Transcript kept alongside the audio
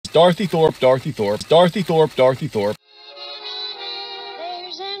Dorothy Thorpe, Dorothy Thorpe, Dorothy Thorpe, Dorothy Thorpe.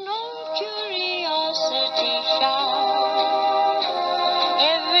 There's an old curiosity shop.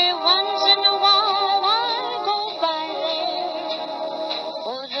 Every once in a while I go by there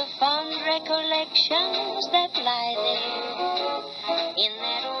for the fond recollections that lie there in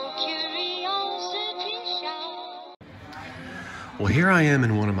that old curiosity shop. Well, here I am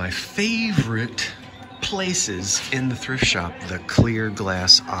in one of my favorite places in the thrift shop, the clear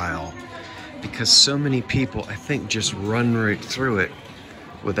glass aisle, because so many people, I think, just run right through it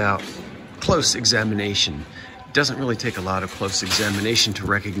without close examination. It doesn't really take a lot of close examination to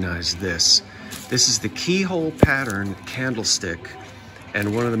recognize this. This is the keyhole pattern candlestick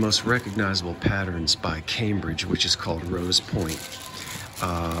and one of the most recognizable patterns by Cambridge, which is called Rose Point.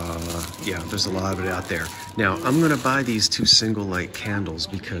 Yeah, there's a lot of it out there. Now, I'm gonna buy these two single light candles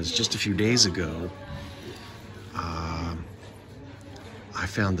because just a few days ago, I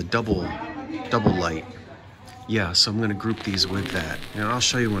found the double light. Yeah, so I'm gonna group these with that. And I'll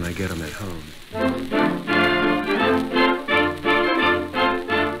show you when I get them at home. I'm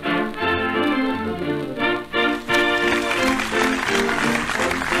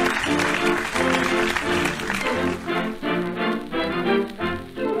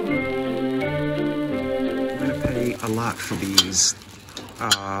gonna pay a lot for these,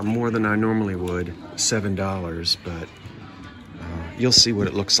 more than I normally would, $7, but you'll see what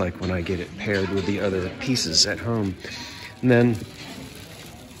it looks like when I get it paired with the other pieces at home. And then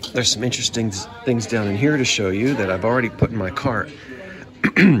there's some interesting things down in here to show you that I've already put in my cart.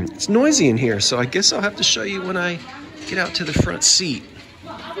 It's noisy in here, so I guess I'll have to show you when I get out to the front seat.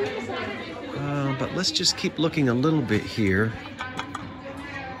 But let's just keep looking a little bit here.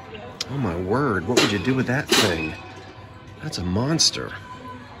 Oh my word, what would you do with that thing? That's a monster.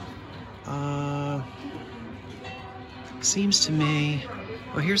 Seems to me,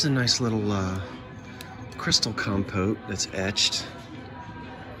 well, here's a nice little crystal compote that's etched.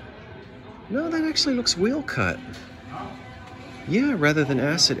 No, that actually looks wheel cut. Yeah, rather than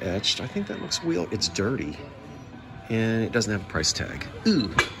acid etched, I think that looks wheel. It's dirty, and it doesn't have a price tag. Ooh,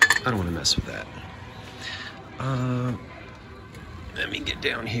 I don't want to mess with that. Let me get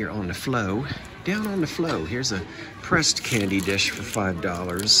down here on the flow. Down on the flow, here's a pressed candy dish for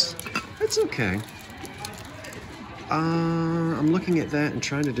 $5. That's okay. I'm looking at that and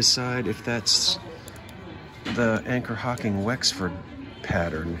trying to decide if that's the Anchor Hocking Wexford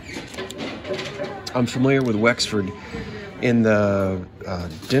pattern. I'm familiar with Wexford in the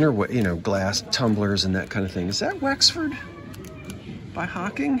dinner, glass tumblers and that kind of thing. Is that Wexford by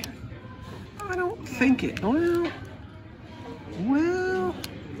Hocking? I don't think it. Well,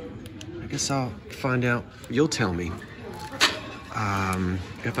 I guess I'll find out. You'll tell me.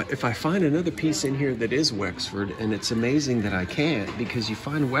 If I find another piece in here that is Wexford, and it's amazing that I can't because you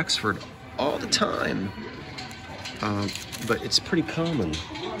find Wexford all the time, but it's pretty common.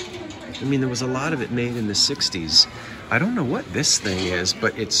 I mean, there was a lot of it made in the 60s. I don't know what this thing is,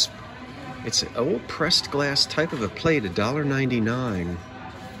 but it's an old pressed glass type of a plate, $1.99.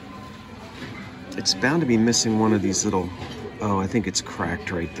 It's bound to be missing one of these little, oh, I think it's cracked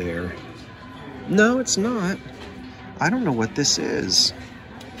right there. No, it's not. I don't know what this is.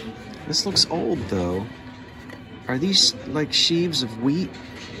 This looks old, though. Are these like sheaves of wheat?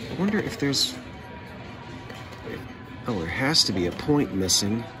 I wonder if there's... Oh, there has to be a point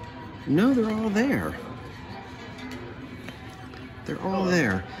missing. No, they're all there. They're all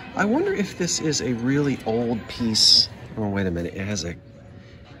there. I wonder if this is a really old piece. Oh, wait a minute. It has a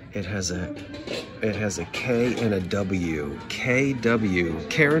K and a W. KW.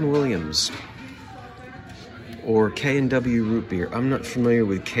 Karen Williams. Or K&W root beer. I'm not familiar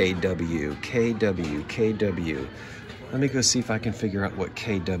with KW. KW. Let me go see if I can figure out what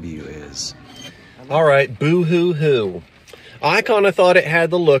KW is. All right, boo-hoo-hoo. I kind of thought it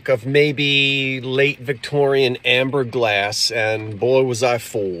had the look of maybe late Victorian amber glass, and boy was I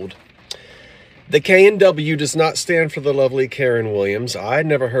fooled. The K&W does not stand for the lovely Karen Williams. I'd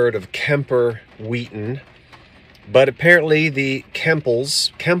never heard of Kemper Wheaton, but apparently the Kemples,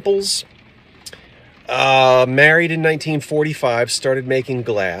 married in 1945, started making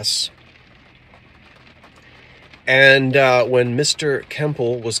glass. And when Mr.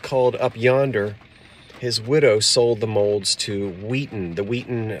 Kemple was called up yonder, his widow sold the molds to Wheaton, the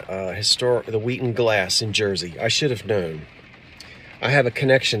Wheaton glass in Jersey. I should have known. I have a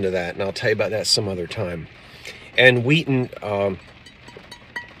connection to that, and I'll tell you about that some other time. And Wheaton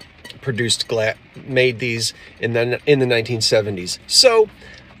made these in the 1970s. So,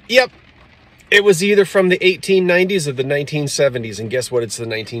 yep. It was either from the 1890s or the 1970s, and guess what? It's the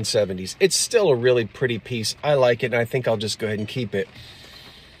 1970s. It's still a really pretty piece. I like it, and I think I'll just go ahead and keep it.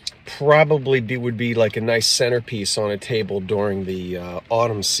 probably would be like a nice centerpiece on a table during the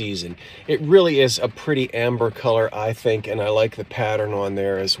autumn season. It really is a pretty amber color, I think, and I like the pattern on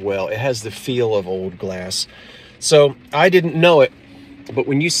there as well. It has the feel of old glass. So I didn't know it, but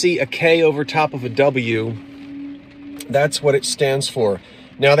when you see a K over top of a W, that's what it stands for.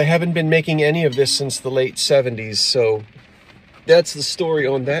 Now, they haven't been making any of this since the late 70s, so that's the story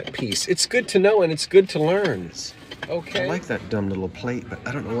on that piece. It's good to know and it's good to learn. Okay. I like that dumb little plate, but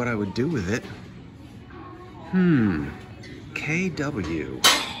I don't know what I would do with it. KW.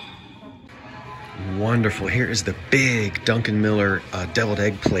 Wonderful. Here is the big Duncan Miller deviled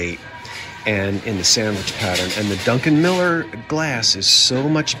egg plate, and in the sandwich pattern. And the Duncan Miller glass is so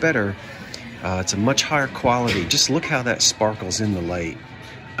much better. It's a much higher quality. Just look how that sparkles in the light.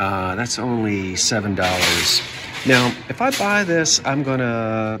 That's only $7. Now, if I buy this, I'm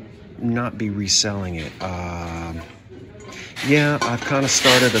gonna not be reselling it. Yeah, I've kind of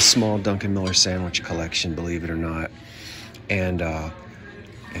started a small Duncan Miller sandwich collection, believe it or not. And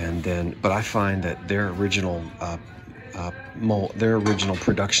then, but I find that their original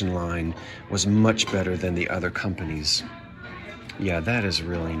production line was much better than the other companies. Yeah, that is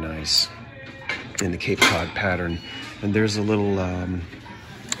really nice in the Cape Cod pattern. And there's a little, I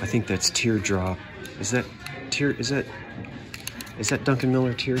think that's teardrop. Is that Duncan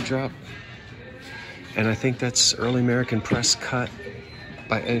Miller teardrop? And I think that's early American press cut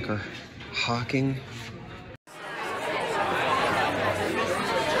by Anchor Hocking.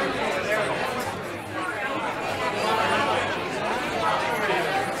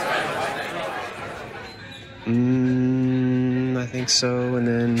 I think so. And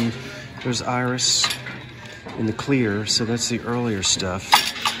then there's Iris in the clear, so that's the earlier stuff.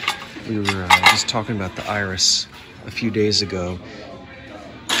 We were just talking about the Iris a few days ago.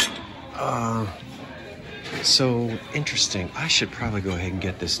 So interesting. I should probably go ahead and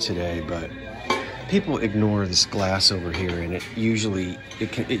get this today, but people ignore this glass over here, and it usually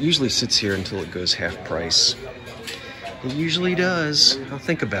sits here until it goes half price. It usually does. I'll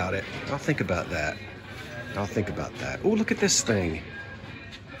think about it. I'll think about that. I'll think about that. Oh, look at this thing.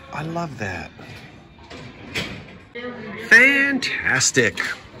 I love that. Fantastic.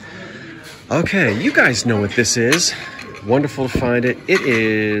 Okay, you guys know what this is. Wonderful to find it. It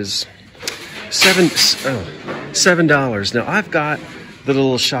is $7. Now, I've got the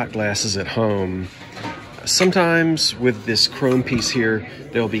little shot glasses at home. Sometimes with this chrome piece here,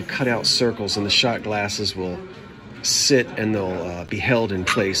 there'll be cut out circles and the shot glasses will sit and they'll be held in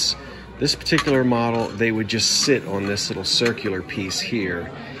place. This particular model, they would just sit on this little circular piece here.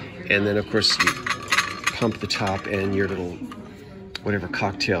 And then, of course, you pump the top and your little, whatever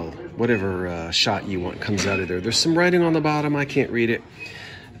cocktail, whatever shot you want comes out of there. There's some writing on the bottom. I can't read it.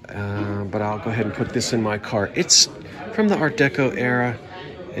 But I'll go ahead and put this in my cart. It's from the Art Deco era.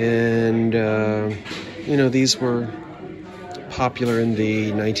 And, you know, these were popular in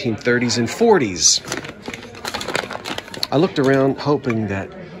the 1930s and 40s. I looked around hoping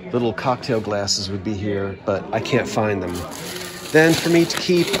that little cocktail glasses would be here, but I can't find them. Then for me to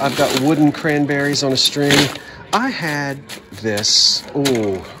keep, I've got wooden cranberries on a string. I had this,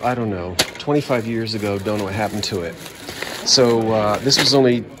 oh, I don't know, 25 years ago, don't know what happened to it. So this was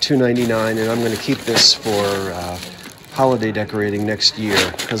only $2.99, and I'm going to keep this for holiday decorating next year,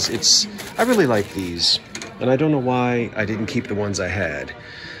 because I really like these, and I don't know why I didn't keep the ones I had.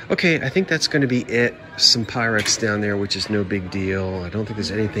 Okay, I think that's going to be it. Some Pyrex down there, which is no big deal. I don't think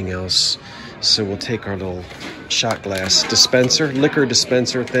there's anything else. So we'll take our little shot glass dispenser, liquor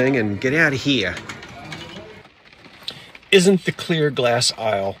dispenser thing, and get out of here. Isn't the clear glass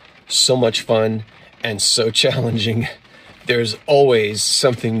aisle so much fun and so challenging? There's always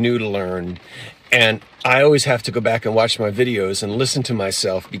something new to learn. And I always have to go back and watch my videos and listen to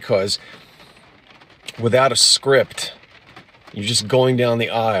myself, because without a script, you're just going down the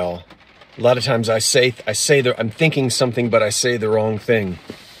aisle. A lot of times I'm thinking something, but I say the wrong thing.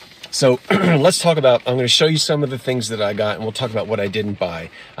 So let's talk about, I'm going to show you some of the things that I got, and we'll talk about what I didn't buy.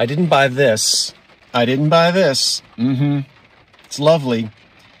 I didn't buy this. It's lovely,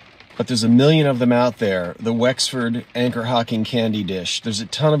 but there's a million of them out there. The Wexford Anchor Hocking candy dish. There's a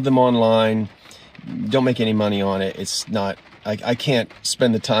ton of them online. Don't make any money on it. It's not, I can't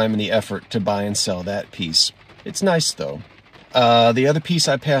spend the time and the effort to buy and sell that piece. It's nice though. The other piece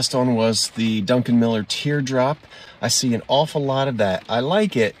I passed on was the Duncan Miller teardrop. I see an awful lot of that. I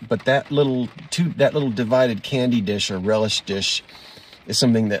like it, but that little divided candy dish or relish dish is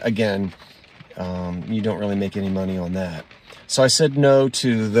something that, again, you don't really make any money on that. So I said no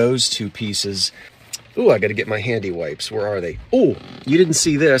to those two pieces. Ooh, I got to get my handy wipes. Where are they? Ooh, you didn't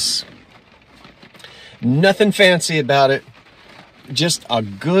see this. Nothing fancy about it. just a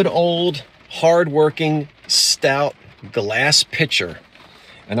good old, hard-working, stout glass pitcher.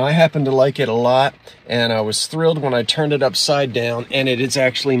 And I happen to like it a lot, and I was thrilled when I turned it upside down, and it is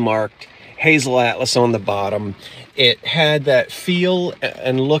actually marked Hazel Atlas on the bottom. It had that feel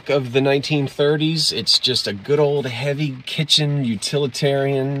and look of the 1930s. It's just a good old heavy kitchen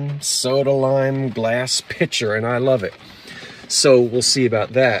utilitarian soda lime glass pitcher, and I love it. So we'll see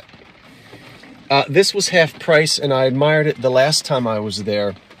about that. This was half price, and I admired it the last time I was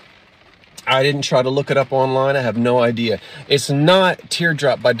there. I didn't try to look it up online. I have no idea. It's not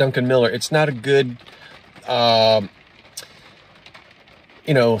Teardrop by Duncan Miller. It's not a good,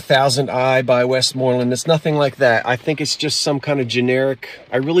 Thousand Eye by Westmoreland. It's nothing like that. I think it's just some kind of generic.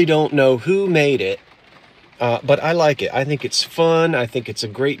 I really don't know who made it, but I like it. I think it's fun. I think it's a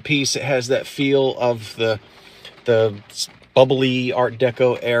great piece. It has that feel of the bubbly Art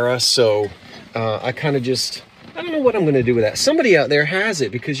Deco era. So I kind of just... I don't know what I'm going to do with that. Somebody out there has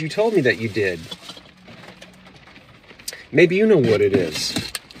it because you told me that you did. Maybe you know what it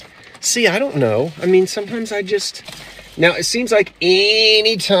is. See, I don't know. I mean, sometimes I just... Now, it seems like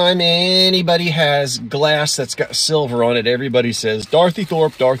anytime anybody has glass that's got silver on it, everybody says, Dorothy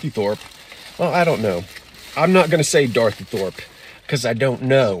Thorpe, Dorothy Thorpe. Well, I don't know. I'm not going to say Dorothy Thorpe because I don't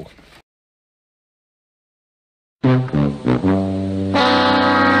know.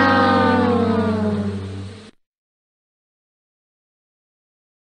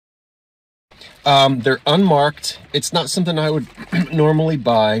 They're unmarked. It's not something I would normally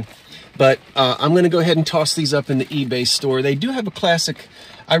buy, but I'm going to go ahead and toss these up in the eBay store. They do have a classic.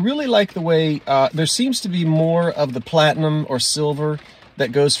 I really like the way there seems to be more of the platinum or silver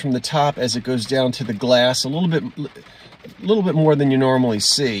that goes from the top as it goes down to the glass. A little bit more than you normally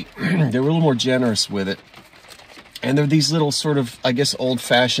see. They're a little more generous with it. And they're these little sort of, I guess, old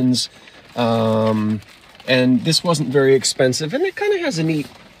fashions. And this wasn't very expensive. And it kind of has a neat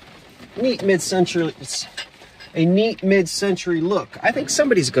mid-century, mid-century look. I think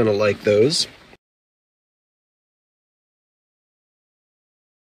somebody's going to like those.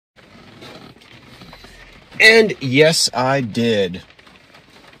 And yes, I did.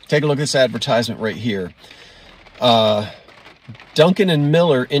 Take a look at this advertisement right here. Duncan and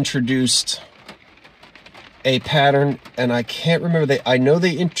Miller introduced a pattern, and I can't remember. I know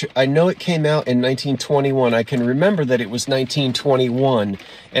it came out in 1921. I can remember that it was 1921.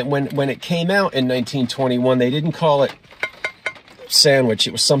 And when it came out in 1921, they didn't call it sandwich.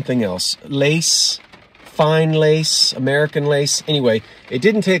 It was something else. Lace, fine lace, American lace. Anyway, it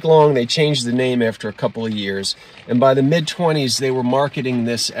didn't take long. They changed the name after a couple of years. And by the mid-20s, they were marketing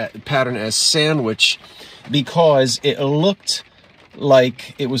this pattern as sandwich because it looked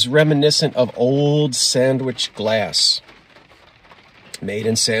like it was reminiscent of old Sandwich glass. Made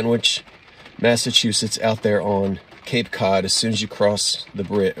in Sandwich, Massachusetts, out there on Cape Cod as soon as you cross the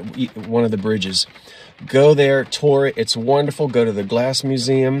one of the bridges. Go there, tour it. It's wonderful. Go to the Glass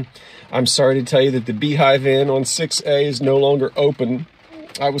Museum. I'm sorry to tell you that the Beehive Inn on 6A is no longer open.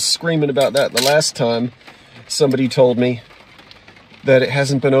 I was screaming about that the last time. Somebody told me that it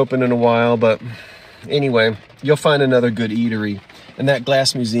hasn't been open in a while, but anyway, you'll find another good eatery. And that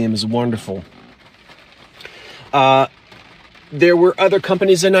Glass Museum is wonderful. There were other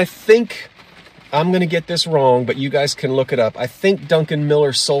companies, and I think, I'm going to get this wrong, but you guys can look it up. I think Duncan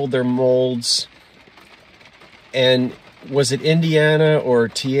Miller sold their molds, and was it Indiana or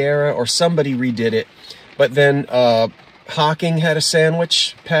Tierra, or somebody redid it. But then Hocking had a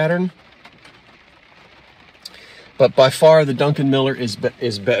sandwich pattern. But by far, the Duncan Miller is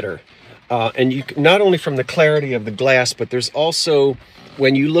better. And you not only from the clarity of the glass, but there's also,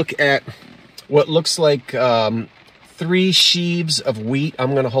 when you look at what looks like 3 sheaves of wheat,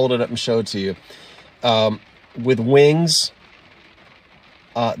 I'm going to hold it up and show it to you, with wings,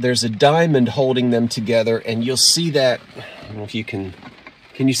 there's a diamond holding them together, and you'll see that, I don't know if you can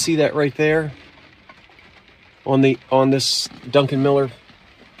you see that right there on this Duncan Miller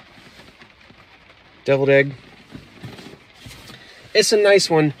deviled egg? It's a nice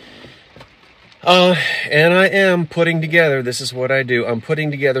one. And I am putting together, this is what I do, I'm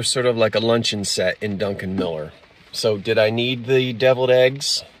putting together sort of like a luncheon set in Duncan Miller. So did I need the deviled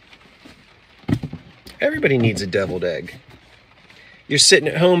eggs? Everybody needs a deviled egg. You're sitting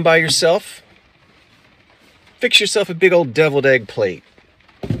at home by yourself? Fix yourself a big old deviled egg plate.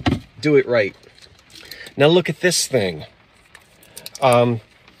 Do it right. Now look at this thing. I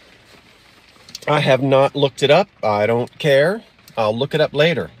have not looked it up. I don't care. I'll look it up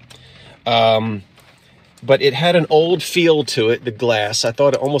later. But it had an old feel to it, the glass. I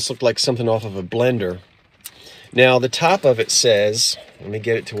thought it almost looked like something off of a blender. Now, the top of it says, let me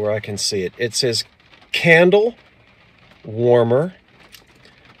get it to where I can see it. It says candle warmer,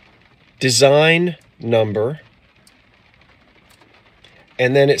 design number,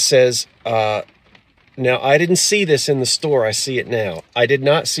 and then it says, now I didn't see this in the store, I see it now. I did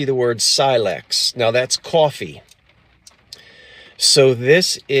not see the word Silex. Now that's coffee. So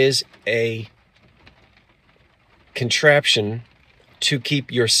this is a contraption to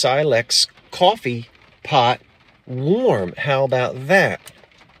keep your Silex coffee pot warm. How about that?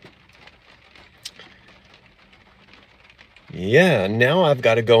 Yeah, now I've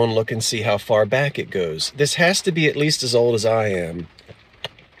got to go and look and see how far back it goes. This has to be at least as old as I am.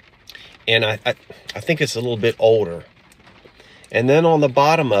 And I think it's a little bit older. And then on the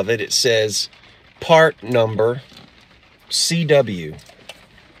bottom of it, it says part number CW.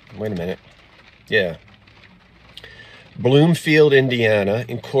 Wait a minute. Yeah. Bloomfield, Indiana,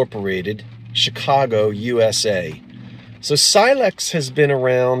 Incorporated, Chicago, USA. So Silex has been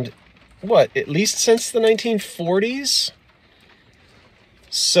around, what, at least since the 1940s?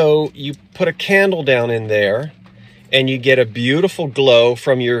 So you put a candle down in there and you get a beautiful glow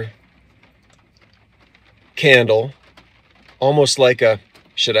from your candle, almost like a,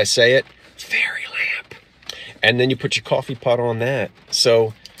 should I say it, fairy lamp. And then you put your coffee pot on that.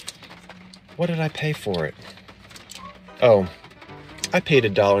 So what did I pay for it? Oh, I paid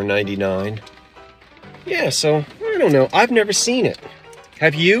 $1.99. Yeah, so I don't know. I've never seen it.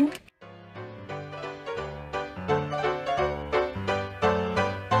 Have you?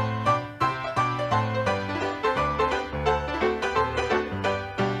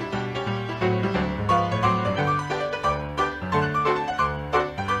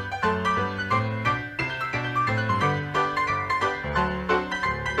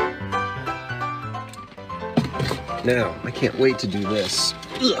 Now, I can't wait to do this.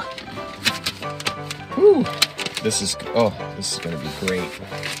 Ugh. Whew. This is gonna be great.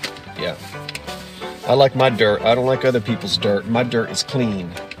 Yeah. I like my dirt. I don't like other people's dirt. My dirt is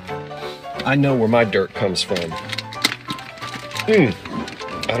clean. I know where my dirt comes from. I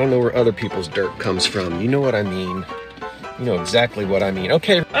don't know where other people's dirt comes from. You know what I mean. You know exactly what I mean.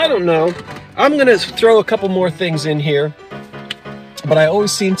 Okay, I don't know. I'm gonna throw a couple more things in here, but I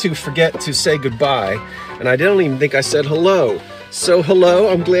always seem to forget to say goodbye. And I don't even think I said hello. So hello,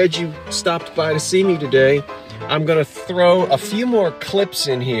 I'm glad you stopped by to see me today. I'm gonna throw a few more clips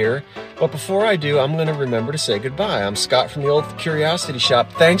in here, but before I do, I'm gonna remember to say goodbye. I'm Scott from the Old Curiosity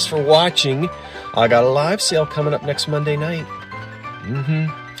Shop. Thanks for watching. I got a live sale coming up next Monday night.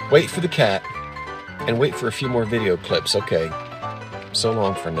 Wait for the cat, and wait for a few more video clips, okay? So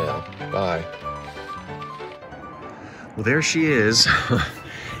long for now, bye. Well, there she is.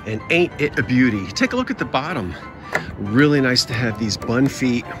 And ain't it a beauty? Take a look at the bottom. Really nice to have these bun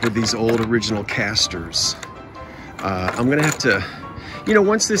feet with these old original casters. I'm gonna have to, you know,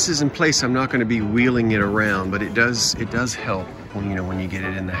 once this is in place, I'm not gonna be wheeling it around, but it does help when, you know, when you get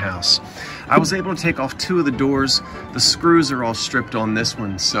it in the house. I was able to take off 2 of the doors. The screws are all stripped on this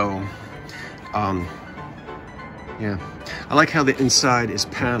one, so yeah. I like how the inside is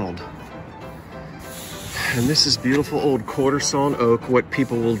paneled. And this is beautiful old quarter sawn oak, what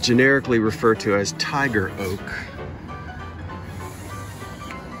people will generically refer to as tiger oak.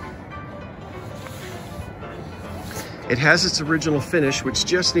 It has its original finish, which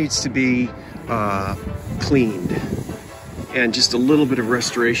just needs to be cleaned and just a little bit of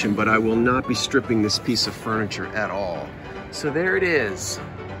restoration, but I will not be stripping this piece of furniture at all. So there it is.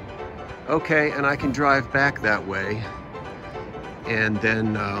 Okay, and I can drive back that way. And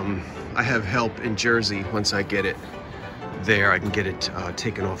then I have help in Jersey. Once I get it there, I can get it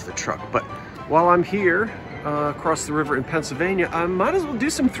taken off the truck. But while I'm here across the river in Pennsylvania, I might as well do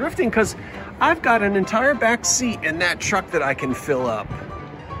some thrifting because I've got an entire back seat in that truck that I can fill up.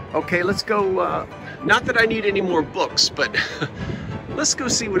 Okay, let's go. Not that I need any more books, but let's go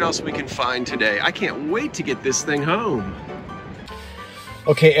see what else we can find today. I can't wait to get this thing home.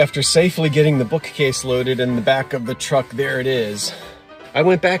 Okay, after safely getting the bookcase loaded in the back of the truck, there it is. I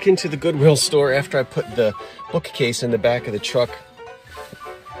went back into the Goodwill store after I put the bookcase in the back of the truck,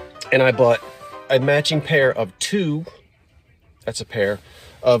 and I bought a matching pair of 2, that's a pair,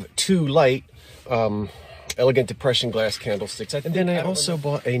 of 2 light Elegant Depression glass candlesticks. And then I also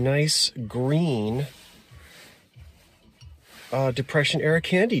bought a nice green Depression era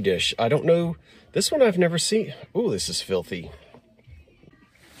candy dish. I don't know, this one I've never seen. Ooh, this is filthy.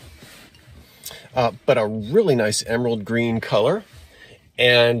 But a really nice emerald green color.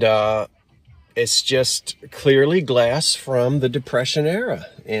 And it's just clearly glass from the Depression era.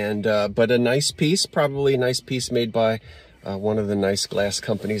 And but a nice piece, probably a nice piece made by one of the nice glass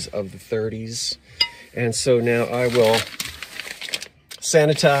companies of the 30s. And so now I will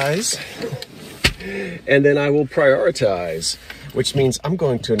sanitize And then I will prioritize, which means I'm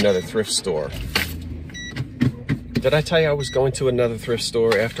going to another thrift store. Did I tell you I was going to another thrift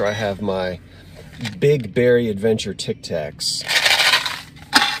store after I have my Big Berry Adventure Tic Tacs?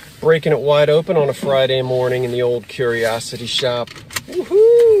 Breaking it wide open on a Friday morning in the old curiosity shop.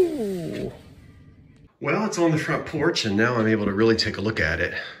 Woohoo! Well, it's on the front porch, and now I'm able to really take a look at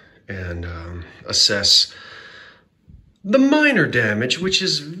it and assess the minor damage, which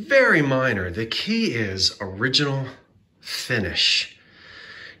is very minor. The key is original finish.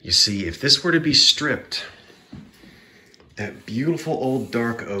 You see, if this were to be stripped, that beautiful old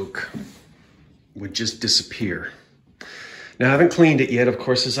dark oak would just disappear. Now, I haven't cleaned it yet, of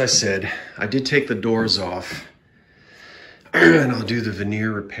course, as I said. I did take the doors off, and I'll do the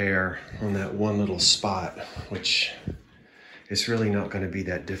veneer repair on that one little spot, which is really not going to be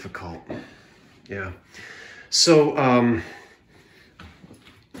that difficult. Yeah. So,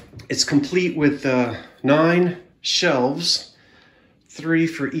 it's complete with 9 shelves, 3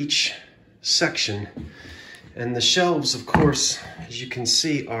 for each section. And the shelves, of course, as you can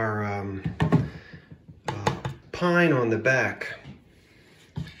see, are pine on the back.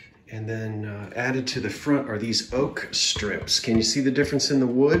 And then added to the front are these oak strips. Can you see the difference in the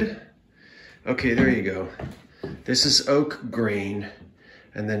wood? Okay, there you go. This is oak grain,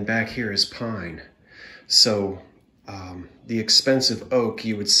 and then back here is pine. So the expensive oak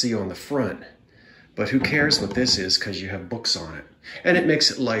you would see on the front, but who cares what this is because you have books on it. And it makes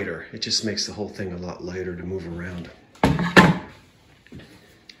it lighter. It just makes the whole thing a lot lighter to move around.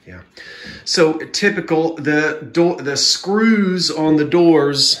 Yeah. So typical, the screws on the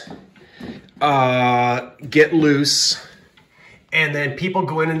doors get loose, and then people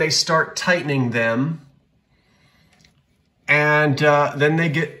go in and they start tightening them, and then they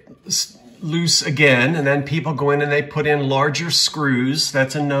get loose again, and then people go in and they put in larger screws.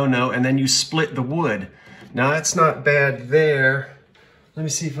 That's a no-no. And then you split the wood. Now that's not bad there. Let me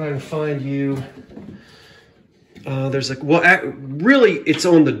see if I can find you. There's like, well, really it's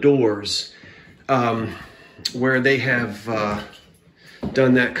on the doors where they have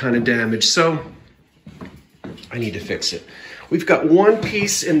done that kind of damage. So I need to fix it. We've got one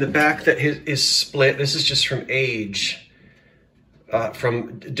piece in the back that is split. This is just from age.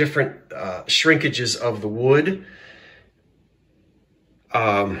 From different shrinkages of the wood.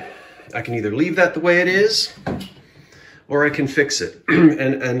 I can either leave that the way it is, or I can fix it.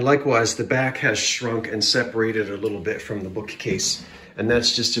 and likewise, the back has shrunk and separated a little bit from the bookcase. And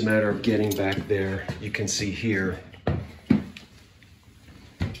that's just a matter of getting back there. You can see here.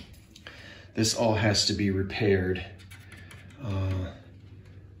 This all has to be repaired.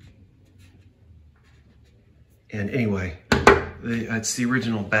 And anyway, it's the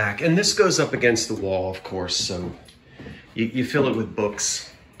original back. And this goes up against the wall, of course, so you fill it with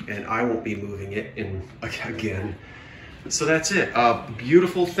books, and I won't be moving it in again. So that's it.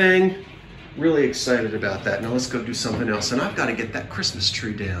 Beautiful thing. Really excited about that. Now let's go do something else. And I've got to get that Christmas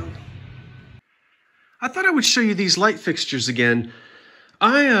tree down. I thought I would show you these light fixtures again.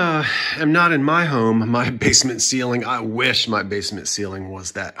 I am not in my home, my basement ceiling. I wish my basement ceiling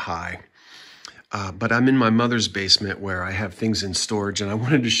was that high. But I'm in my mother's basement where I have things in storage, and I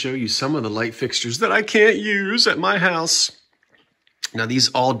wanted to show you some of the light fixtures that I can't use at my house. Now, these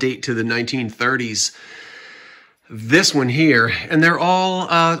all date to the 1930s. This one here, and they're all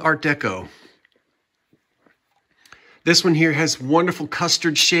Art Deco. This one here has wonderful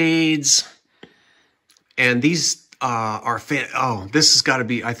custard shades, and these are, oh, this has got to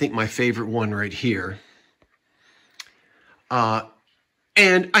be, I think, my favorite one right here.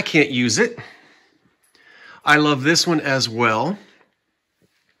 And I can't use it. I love this one as well.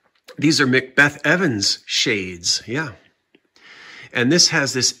 These are Macbeth Evans shades, yeah. And this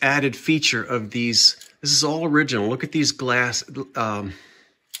has this added feature of these. This is all original. Look at these glass.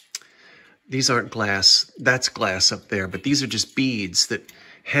 These aren't glass. That's glass up there. But these are just beads that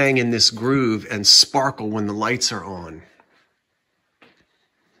hang in this groove and sparkle when the lights are on.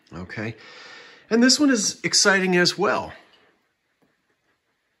 Okay. And this one is exciting as well.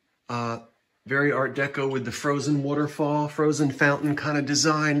 Very Art Deco with the frozen waterfall, frozen fountain kind of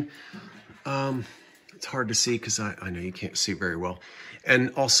design. It's hard to see because I know you can't see very well.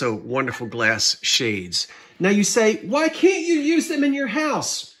 And also wonderful glass shades. Now you say, why can't you use them in your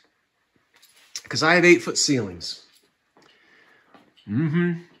house? Because I have 8-foot ceilings.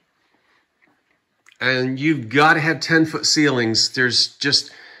 And you've got to have 10-foot ceilings. There's just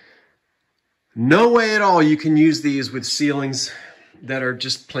no way at all you can use these with ceilings that are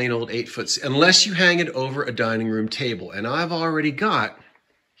just plain old 8-foot, unless you hang it over a dining room table. And I've already got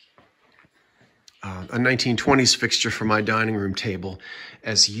a 1920s fixture for my dining room table,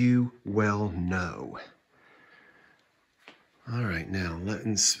 as you well know. All right, now,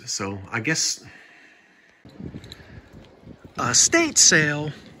 so I guess estate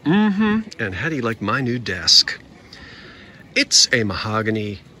sale. And how do you like my new desk? It's a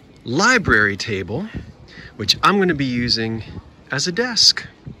mahogany library table, which I'm going to be using as a desk.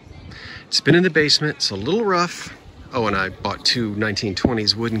 It's been in the basement. It's a little rough. Oh, and I bought 2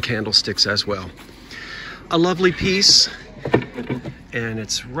 1920s wooden candlesticks as well. A lovely piece, and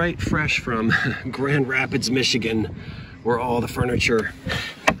it's right fresh from Grand Rapids, Michigan, where all the furniture,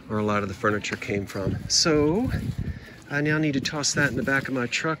 or a lot of the furniture, came from. So I now need to toss that in the back of my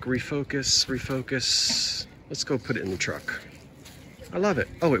truck, refocus. Let's go put it in the truck. I love it.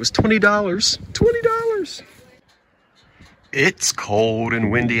 Oh, it was $20. $20. It's cold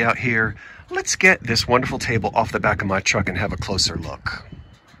and windy out here. Let's get this wonderful table off the back of my truck and have a closer look.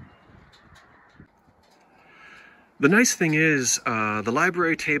 The nice thing is, the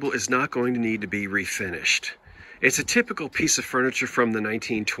library table is not going to need to be refinished. It's a typical piece of furniture from the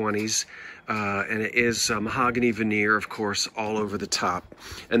 1920s, and it is mahogany veneer, of course, all over the top.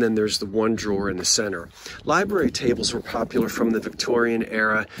 And then there's the one drawer in the center. Library tables were popular from the Victorian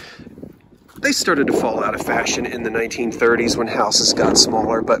era. They started to fall out of fashion in the 1930s when houses got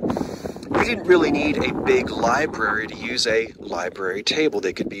smaller, but you didn't really need a big library to use a library table.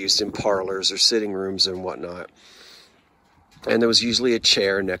 They could be used in parlors or sitting rooms and whatnot. And there was usually a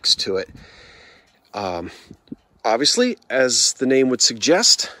chair next to it. Obviously, as the name would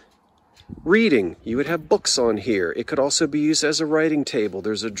suggest, reading. You would have books on here. It could also be used as a writing table.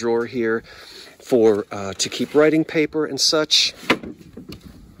 There's a drawer here for to keep writing paper and such.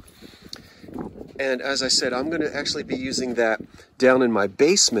 And as I said, I'm going to actually be using that down in my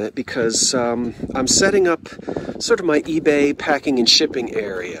basement because I'm setting up sort of my eBay packing and shipping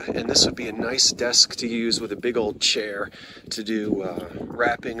area. And this would be a nice desk to use with a big old chair to do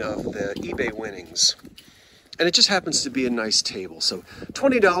wrapping of the eBay winnings. And it just happens to be a nice table. So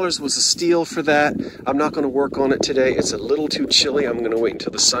 $20 was a steal for that. I'm not going to work on it today. It's a little too chilly. I'm going to wait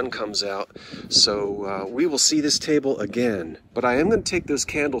until the sun comes out. So we will see this table again. But I am going to take those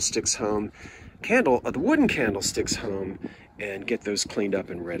candlesticks home, the wooden candlesticks home, and get those cleaned up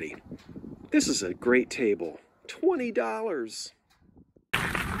and ready. This is a great table. $20.